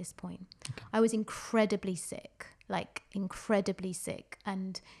weight by this point. I was incredibly sick,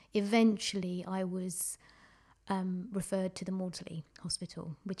 and eventually I was referred to the Maudsley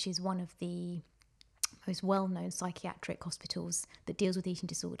Hospital, which is one of the most well-known psychiatric hospitals that deals with eating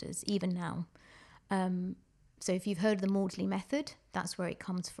disorders, even now. So if you've heard of the Maudsley method, that's where it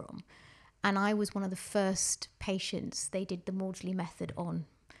comes from. And I was one of the first patients they did the Maudsley method on.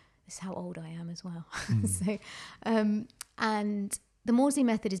 This is how old I am as well. So, and the Maudsley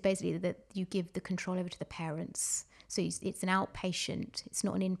method is basically that you give the control over to the parents. So it's an outpatient. It's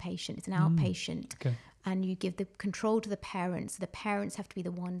not an inpatient. It's an outpatient. Okay. And you give the control to the parents. The parents have to be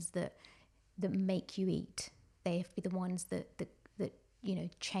the ones that make you eat. They have to be the ones that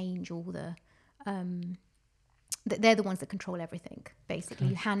change all the. They're the ones that control everything. Basically,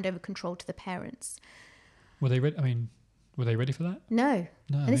 you hand over control to the parents. Were they ready? I mean, were they ready for that? No.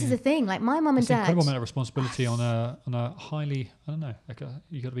 And this is the thing. Like my mum and dad. Incredible amount of responsibility on a highly, I don't know,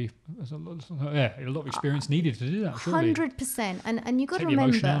 you got to be, there's a lot of experience needed to do that. 100%. And you got to Take the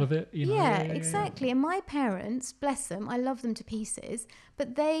remember. emotion out of it. You know? Yeah, exactly. And my parents, bless them, I love them to pieces,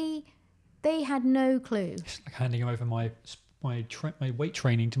 but they had no clue. It's like handing over my weight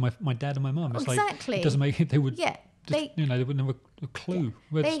training to my dad and my mum. It's exactly. Like, it doesn't make it. They would. Yeah. They wouldn't have a clue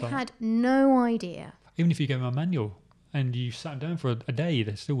where to They start. had no idea. Even if you gave them a manual and you sat them down for a day,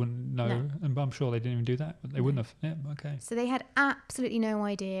 they still wouldn't know. No. And I'm sure they didn't even do that. But they wouldn't have. Yeah. Okay. So they had absolutely no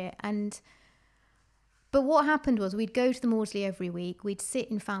idea. But what happened was we'd go to the Maudsley every week. We'd sit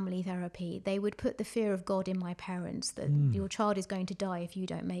in family therapy. They would put the fear of God in my parents that your child is going to die if you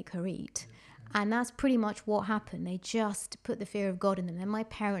don't make her eat. And that's pretty much what happened. They just put the fear of God in them. And my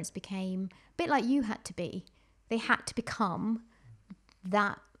parents became a bit like you had to be. They had to become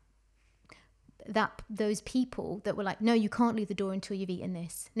those people that were like, no, you can't leave the door until you've eaten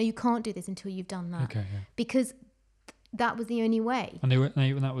this. No, you can't do this until you've done that. Okay. Yeah. Because that was the only way. And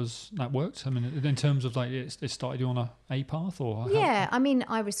that worked. I mean, in terms of like it started you on a path or yeah. I mean,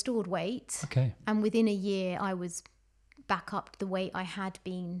 I restored weight. Okay. And within a year, I was back up to the weight I had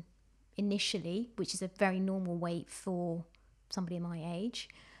been initially, which is a very normal weight for somebody my age.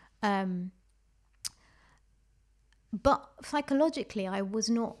 But psychologically, I was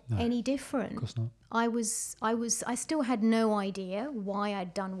not any different. Of course not. I still had no idea why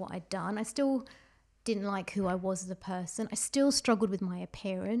I'd done what I'd done. I still didn't like who I was as a person. I still struggled with my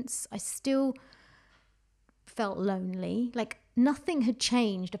appearance. I still felt lonely. Like nothing had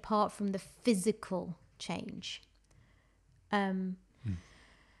changed apart from the physical change. But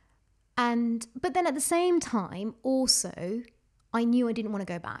then at the same time, also, I knew I didn't want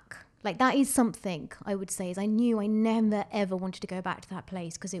to go back. Like that is something I would say is I knew I never ever wanted to go back to that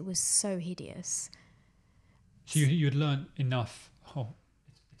place because it was so hideous. So you had learned enough.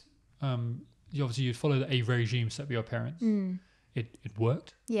 Obviously you'd followed a regime set by your parents. It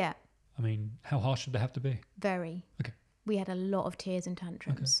worked. Yeah. I mean, how harsh did they have to be? Very. Okay. We had a lot of tears and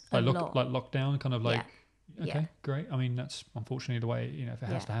tantrums. Okay. Like lockdown, kind of like. Yeah. Okay, great. I mean, that's unfortunately the way, if it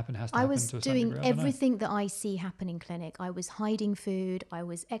has to happen, it has to I happen. was to a doing certain degree. everything that I see happen in clinic. I was hiding food. I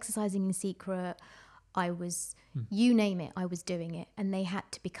was exercising in secret. I was, you name it, I was doing it. And they had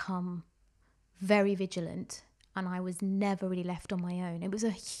to become very vigilant. And I was never really left on my own. It was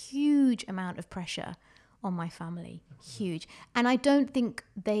a huge amount of pressure on my family. Huge. And I don't think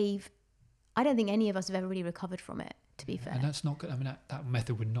any of us have ever really recovered from it, to be fair. And that's not good. I mean, that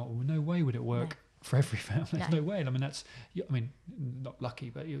method no way would it work. For every family, there's no way. I mean, not lucky,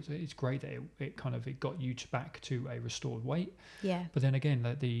 but it's great that it got you back to a restored weight. Yeah. But then again,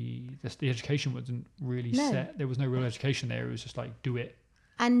 the education wasn't really set. There was no real education there. It was just like do it.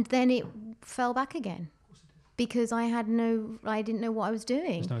 And then it fell back again because I didn't know what I was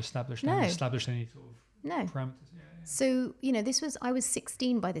doing. There's no established any sort of parameters. Yeah. So I was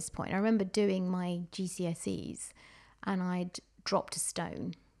 16 by this point. I remember doing my GCSEs, and I'd dropped a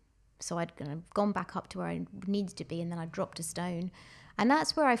stone. So I'd gone back up to where I needed to be, and then I dropped a stone. And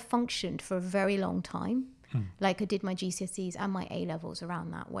that's where I functioned for a very long time. Like I did my GCSEs and my A-levels around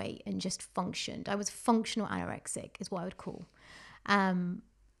that weight and just functioned. I was functional anorexic is what I would call.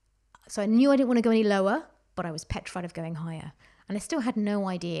 So I knew I didn't want to go any lower, but I was petrified of going higher. And I still had no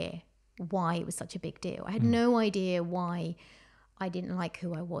idea why it was such a big deal. I had no idea why I didn't like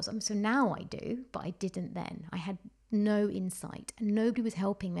who I was. So now I do, but I didn't then. I had no insight and nobody was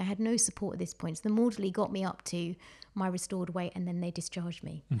helping me. I had no support at this point. So the Maudsley got me up to my restored weight and then they discharged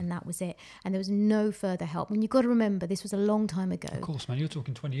me and that was it. And there was no further help. And you've got to remember, this was a long time ago. Of course, man, you're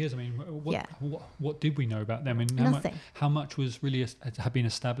talking 20 years. I mean, what did we know about them? I mean, nothing. How much was really had been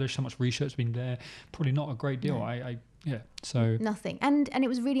established? How much research been there? Probably not a great deal. No. So nothing. And it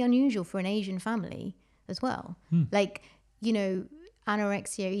was really unusual for an Asian family as well. Like,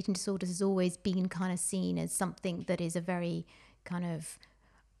 anorexia, eating disorders has always been kind of seen as something that is a very kind of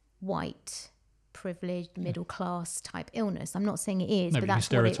white, privileged, middle class type illness. I'm not saying it is, but that's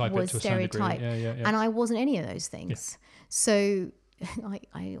what it was, stereotyped. Yeah. And I wasn't any of those things. Yeah. So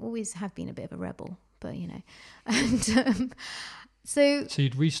I always have been a bit of a rebel, but So So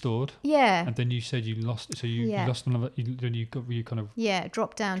you'd restored, yeah, and then you said you lost. So you Yeah. lost another. Then you kind of. yeah,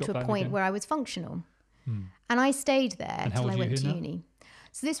 dropped down Dropped to a down point again. where I was functional. Hmm. And I stayed there And how till old I are you went to here now? uni.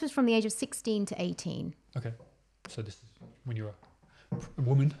 So this was from the age of 16 to 18. Okay. So this is when you're a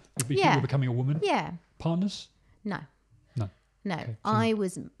woman. Yeah. You're becoming a woman. Yeah. Partners? No. No. No. Okay. So I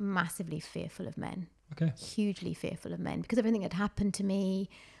was massively fearful of men. okay. Hugely fearful of men because everything had happened to me.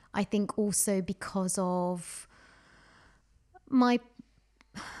 I think also because of my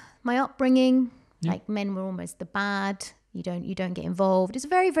upbringing. Yeah. Like men were almost the bad. You don't get involved. It's a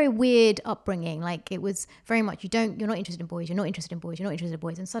very, very weird upbringing. Like it was very much you're not interested in boys, you're not interested in boys, you're not interested in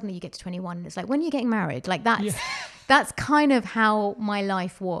boys. And suddenly you get to 21 and it's like, when are you getting married? Like that's kind of how my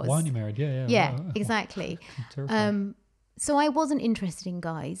life was. Why aren't you married? Yeah. Yeah, exactly. Terrifying. So I wasn't interested in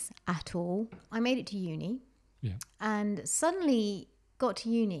guys at all. I made it to uni. Yeah. And suddenly got to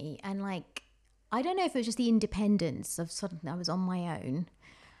uni and like, I don't know if it was just the independence of suddenly I was on my own.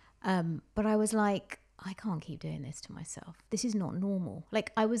 But I was like, I can't keep doing this to myself. This is not normal.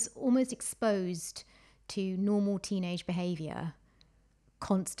 Like I was almost exposed to normal teenage behavior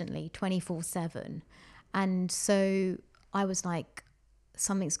constantly, 24/7. And so I was like,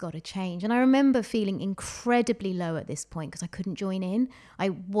 something's got to change. And I remember feeling incredibly low at this point because I couldn't join in. I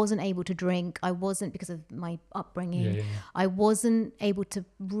wasn't able to drink. I wasn't, because of my upbringing, Yeah. I wasn't able to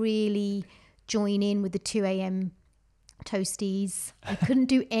really join in with the 2 a.m. toasties. I couldn't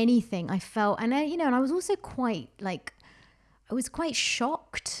do anything. I felt, and I was also quite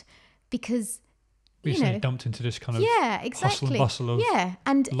shocked because, Recently dumped into this kind of exactly. hustle and bustle of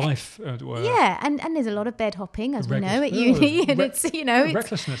and life. and there's a lot of bed hopping, as we know at uni, and it's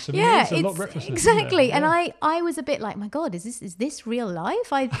recklessness. I mean, there's a lot of recklessness. Exactly. Yeah. And I was a bit like, my God, is this real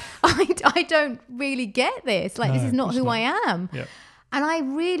life? I don't really get this. Like, this is not who I am. Yeah. And I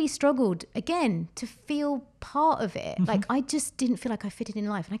really struggled, again, to feel part of it. Mm-hmm. Like, I just didn't feel like I fitted in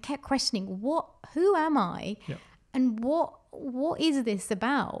life. And I kept questioning, who am I? Yeah. And what is this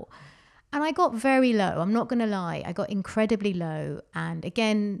about? And I got very low. I'm not going to lie. I got incredibly low. And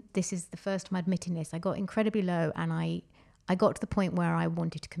again, this is the first time admitting this. I got incredibly low and I got to the point where I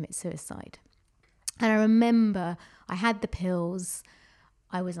wanted to commit suicide. And I remember I had the pills.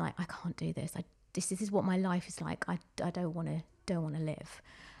 I was like, I can't do this. This is what my life is like. I don't want to live.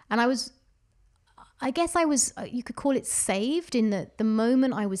 And I guess I was, you could call it saved in that the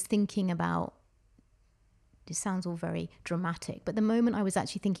moment I was thinking about, this sounds all very dramatic, but the moment I was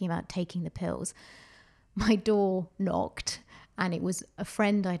actually thinking about taking the pills, my door knocked and it was a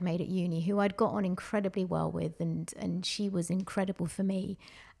friend I'd made at uni who I'd got on incredibly well with, and she was incredible for me.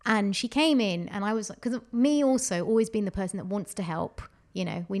 And she came in and I was like, because me also always being the person that wants to help,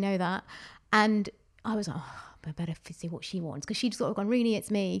 we know that. And I was like, I better see what she wants, because she'd sort of gone, really,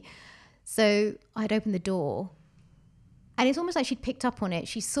 it's me. So I'd opened the door and it's almost like she'd picked up on it.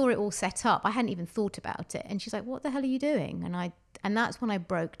 She saw it all set up. I hadn't even thought about it. And she's like, what the hell are you doing? And that's when I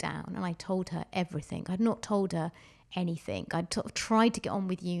broke down and I told her everything. I'd not told her anything. I'd tried to get on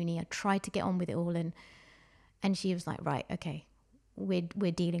with uni. I tried to get on with it all. And she was like, right, okay,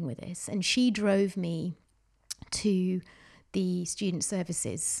 we're dealing with this. And she drove me to the student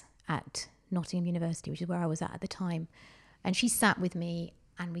services at Nottingham University, which is where I was at the time. And she sat with me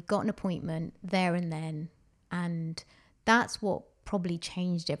and we got an appointment there and then. And that's what probably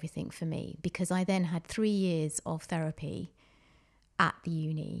changed everything for me, because I then had 3 years of therapy at the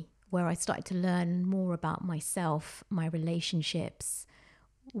uni where I started to learn more about myself, my relationships,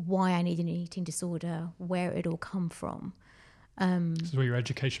 why I needed an eating disorder, where it all come from. This is where your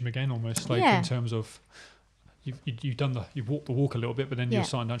education began, almost, like in terms of you've walked the walk a little bit, but then you're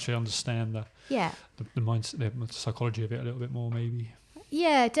starting to actually understand the mindset, the psychology of it a little bit more, maybe.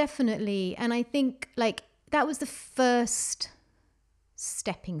 Yeah, definitely. And I think like that was the first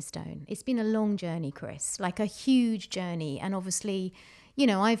stepping stone. It's been a long journey, Chris, like a huge journey. And obviously,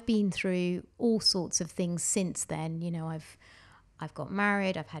 I've been through all sorts of things since then. I've got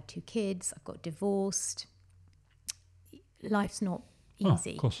married, I've had 2 kids, I've got divorced. Life's not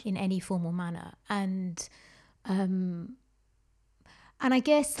easy in any formal manner. And I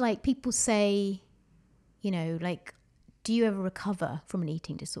guess like people say, like, do you ever recover from an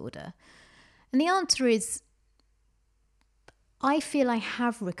eating disorder? And the answer is, I feel I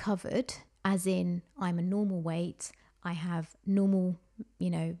have recovered, as in I'm a normal weight. I have normal,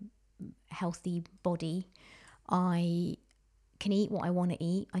 healthy body. I can eat what I want to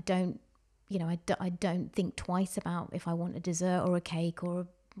eat. I don't think twice about if I want a dessert or a cake or a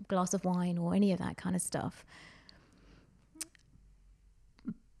glass of wine or any of that kind of stuff.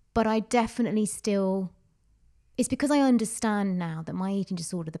 But I definitely still, it's because I understand now that my eating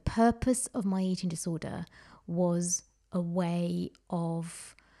disorder, the purpose of my eating disorder was a way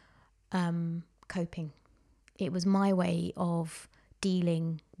of coping. It was my way of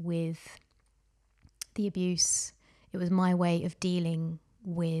dealing with the abuse. It was my way of dealing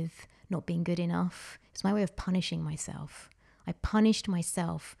with not being good enough. It's my way of punishing myself. I punished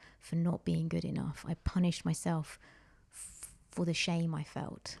myself for not being good enough. I punished myself for the shame I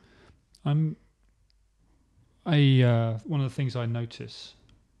felt. One of the things I notice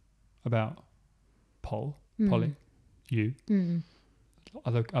about Polly, you,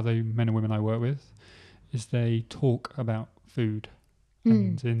 other men and women I work with, is they talk about food.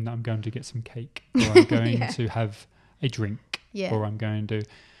 And then I'm going to get some cake, or I'm going to have a drink, or I'm going to.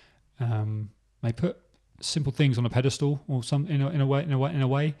 They put simple things on a pedestal, or some in a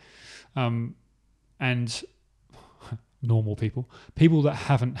way, and normal people that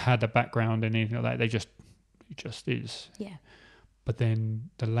haven't had a background in anything like that, it just is. Yeah. But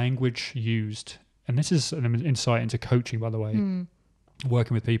then the language used, and this is an insight into coaching, by the way,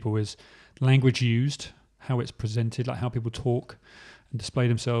 working with people, is language used, how it's presented, like how people talk and display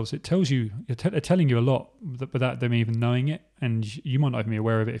themselves. It tells you, they're telling you a lot without them even knowing it, and you might not even be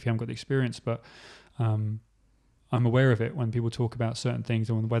aware of it if you haven't got the experience, but I'm aware of it when people talk about certain things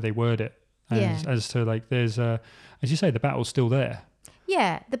and the way they word it, as to like, there's as you say, the battle's still there.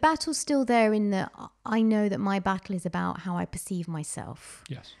 Yeah, the battle's still there in that I know that my battle is about how I perceive myself.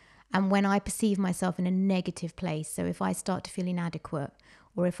 Yes. And when I perceive myself in a negative place, so if I start to feel inadequate,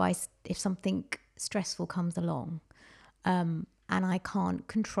 or if something stressful comes along, and I can't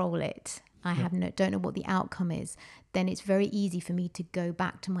control it, don't know what the outcome is, then it's very easy for me to go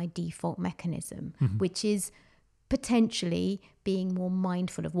back to my default mechanism, which is potentially being more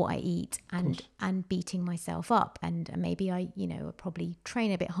mindful of what I eat and beating myself up. And maybe I probably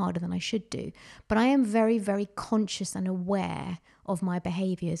train a bit harder than I should do. But I am very, very conscious and aware of my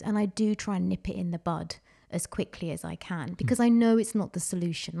behaviors. And I do try and nip it in the bud as quickly as I can, because I know it's not the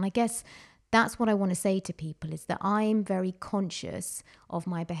solution. And I guess that's what I want to say to people, is that I'm very conscious of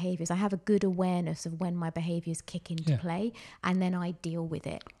my behaviors. I have a good awareness of when my behaviors kick into play, and then I deal with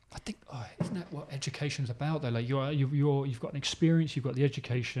it. I think, isn't that what education's about though? Like you've got an experience, you've got the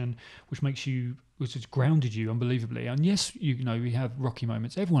education, which has grounded you unbelievably. And yes, we have rocky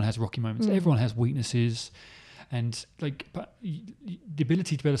moments. Everyone has rocky moments. Everyone has weaknesses, and but the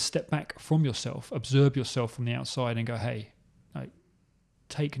ability to be able to step back from yourself, observe yourself from the outside, and go, hey,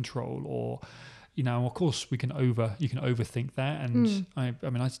 take control. Or of course you can overthink that, and I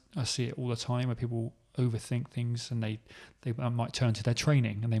see it all the time where people overthink things, and they might turn to their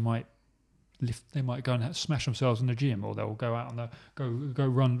training, and they might go and smash themselves in the gym, or they'll go out and go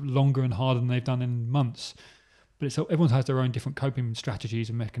run longer and harder than they've done in months. But everyone has their own different coping strategies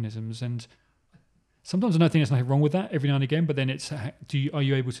and mechanisms, and sometimes I don't think there's nothing wrong with that every now and again, but then it's are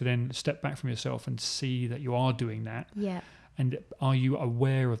you able to then step back from yourself and see that you are doing that? Yeah. And are you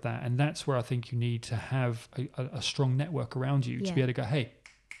aware of that? And that's where I think you need to have a strong network around you to be able to go, hey,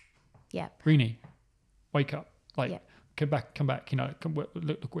 Rini, wake up, come back,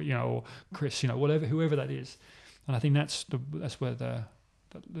 look, or Chris, whoever that is. And I think that's where the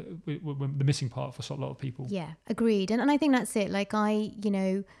missing part for a lot of people. Yeah, agreed. And I think that's it. Like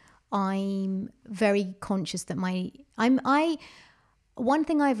I'm very conscious that one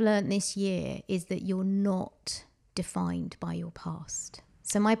thing I've learned this year is that you're not defined by your past.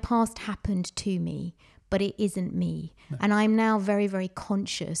 So my past happened to me, but it isn't me. No. And I'm now very, very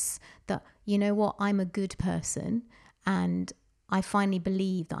conscious that, I'm a good person, and I finally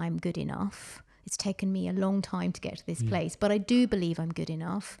believe that I'm good enough. It's taken me a long time to get to this place, but I do believe I'm good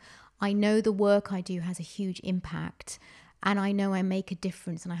enough. I know the work I do has a huge impact, and I know I make a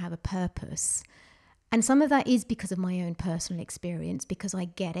difference and I have a purpose. And some of that is because of my own personal experience, because I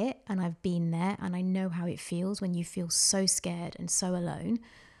get it and I've been there and I know how it feels when you feel so scared and so alone.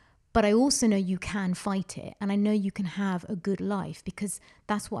 But I also know you can fight it, and I know you can have a good life, because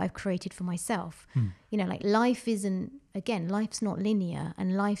that's what I've created for myself. Life's not linear,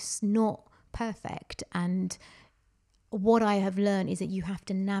 and life's not perfect. And what I have learned is that you have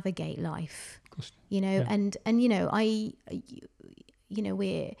to navigate life,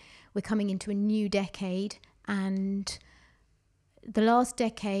 we're coming into a new decade, and the last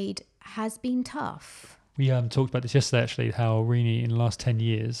decade has been tough. We talked about this yesterday, actually, how Rini in the last 10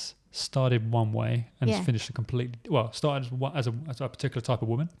 years started one way and has finished started as a particular type of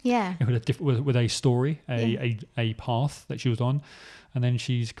woman. Yeah. With a story, a path that she was on, and then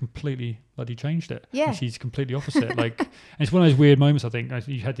she's completely bloody changed it. Yeah. And she's completely opposite. And it's one of those weird moments, I think,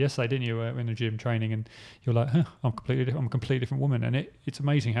 you had yesterday, didn't you, in the gym training, and you're like, I'm a completely different woman. And it's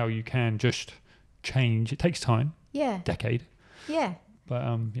amazing how you can just change. It takes time. Yeah. Decade. Yeah. But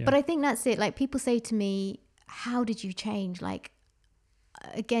But I think that's it. Like, people say to me, how did you change? Like,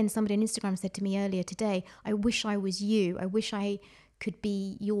 again, somebody on Instagram said to me earlier today, I wish I was you. I wish I could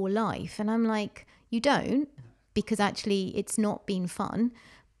be your life. And I'm like, you don't, because actually it's not been fun.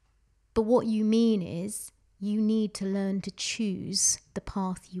 But what you mean is you need to learn to choose the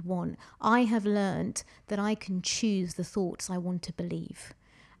path you want. I have learned that I can choose the thoughts I want to believe.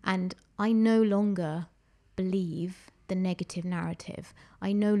 And I no longer believe the negative narrative.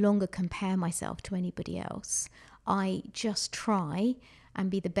 I no longer compare myself to anybody else. I just try and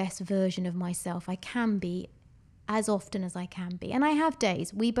be the best version of myself I can be as often as I can be. And I have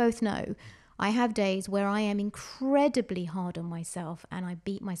days, we both know, I have days where I am incredibly hard on myself and I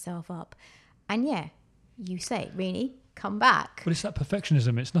beat myself up. And yeah, you say, Rini, come back. But it's that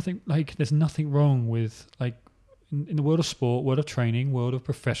perfectionism. It's nothing like, there's nothing wrong with, like, in the world of sport, world of training, world of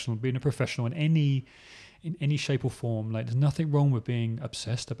professional, being a professional in any shape or form. Like, there's nothing wrong with being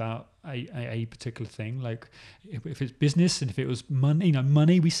obsessed about a particular thing. Like, if it's business and if it was money,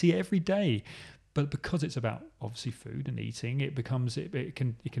 money, we see it every day. But because it's about obviously food and eating, it becomes it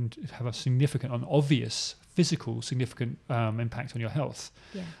can have a significant and obvious physical significant impact on your health.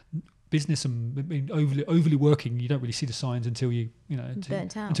 Yeah. Business and overly working, you don't really see the signs until you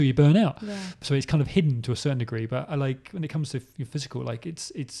until you burn out. Yeah. So it's kind of hidden to a certain degree. But I like, when it comes to your physical, like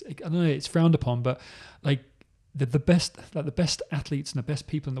it's I know it's frowned upon, but like the best athletes and the best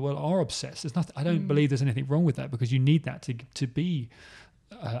people in the world are obsessed. There's nothing. I don't believe there's anything wrong with that, because you need that to be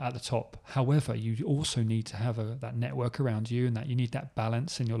at the top. However, you also need to have that network around you, and that you need that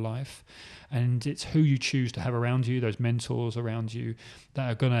balance in your life. And it's who you choose to have around you, those mentors around you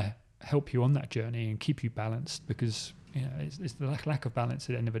that are going to help you on that journey and keep you balanced, because it's the lack of balance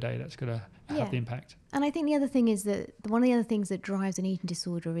at the end of the day that's going to have the impact. And I think the other thing is that one of the other things that drives an eating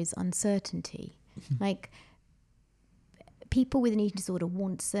disorder is uncertainty. Like, people with an eating disorder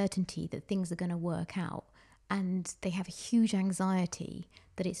want certainty that things are going to work out, and they have a huge anxiety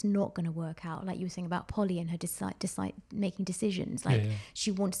that it's not going to work out. Like you were saying about Polly and her decide making decisions. Like,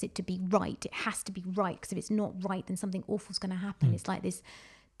 she wants it to be right. It has to be right, because if it's not right, then something awful's going to happen. It's like this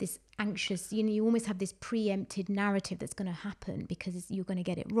anxious, you almost have this preempted narrative that's going to happen because you're going to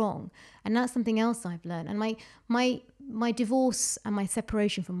get it wrong. And that's something else I've learned. And my divorce and my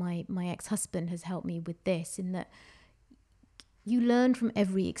separation from my ex-husband has helped me with this, in that you learn from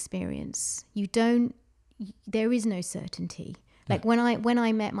every experience. There is no certainty. Like, when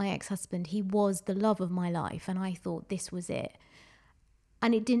I met my ex-husband, he was the love of my life, and I thought this was it.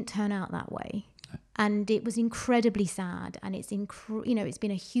 And it didn't turn out that way. And it was incredibly sad, and it's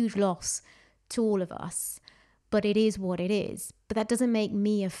been a huge loss to all of us, but it is what it is. But that doesn't make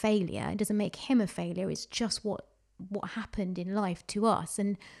me a failure. It doesn't make him a failure. It's just what happened in life to us.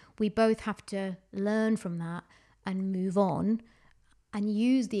 And we both have to learn from that and move on and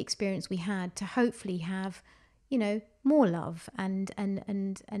use the experience we had to hopefully have, more love and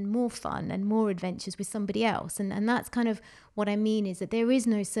more fun and more adventures with somebody else. And that's kind of what I mean, is that there is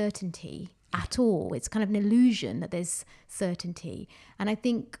no certainty at all. It's kind of an illusion that there's certainty. And I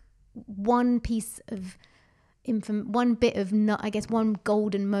think one bit of one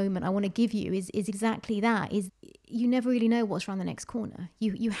golden moment I want to give you is exactly that, is you never really know what's around the next corner.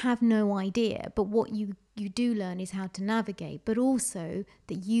 You have no idea, but what you do learn is how to navigate, but also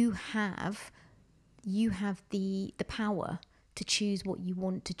that you have the power to choose what you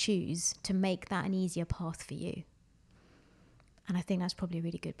want to choose, to make that an easier path for you. And I think that's probably a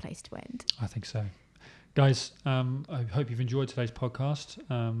really good place to end. I think so. Guys, I hope you've enjoyed today's podcast.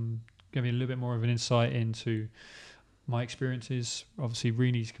 Give me a little bit more of an insight into my experiences. Obviously,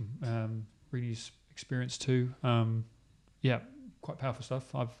 Rini's experience too. Quite powerful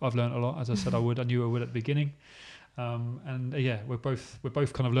stuff. I've learned a lot. As I said, I knew I would at the beginning. We're both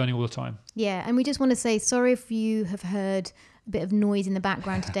kind of learning all the time. Yeah, and we just want to say sorry if you have heard a bit of noise in the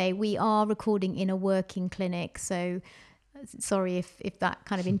background today. We are recording in a working clinic, so sorry if that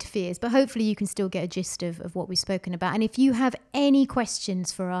kind of interferes, but hopefully you can still get a gist of what we've spoken about. And if you have any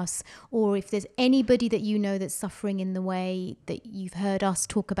questions for us, or if there's anybody that you know that's suffering in the way that you've heard us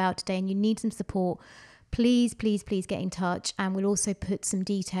talk about today and you need some support, please get in touch. And we'll also put some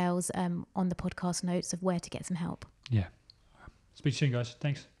details on the podcast notes of where to get some help. Yeah. Speak to you soon, guys.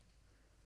 Thanks.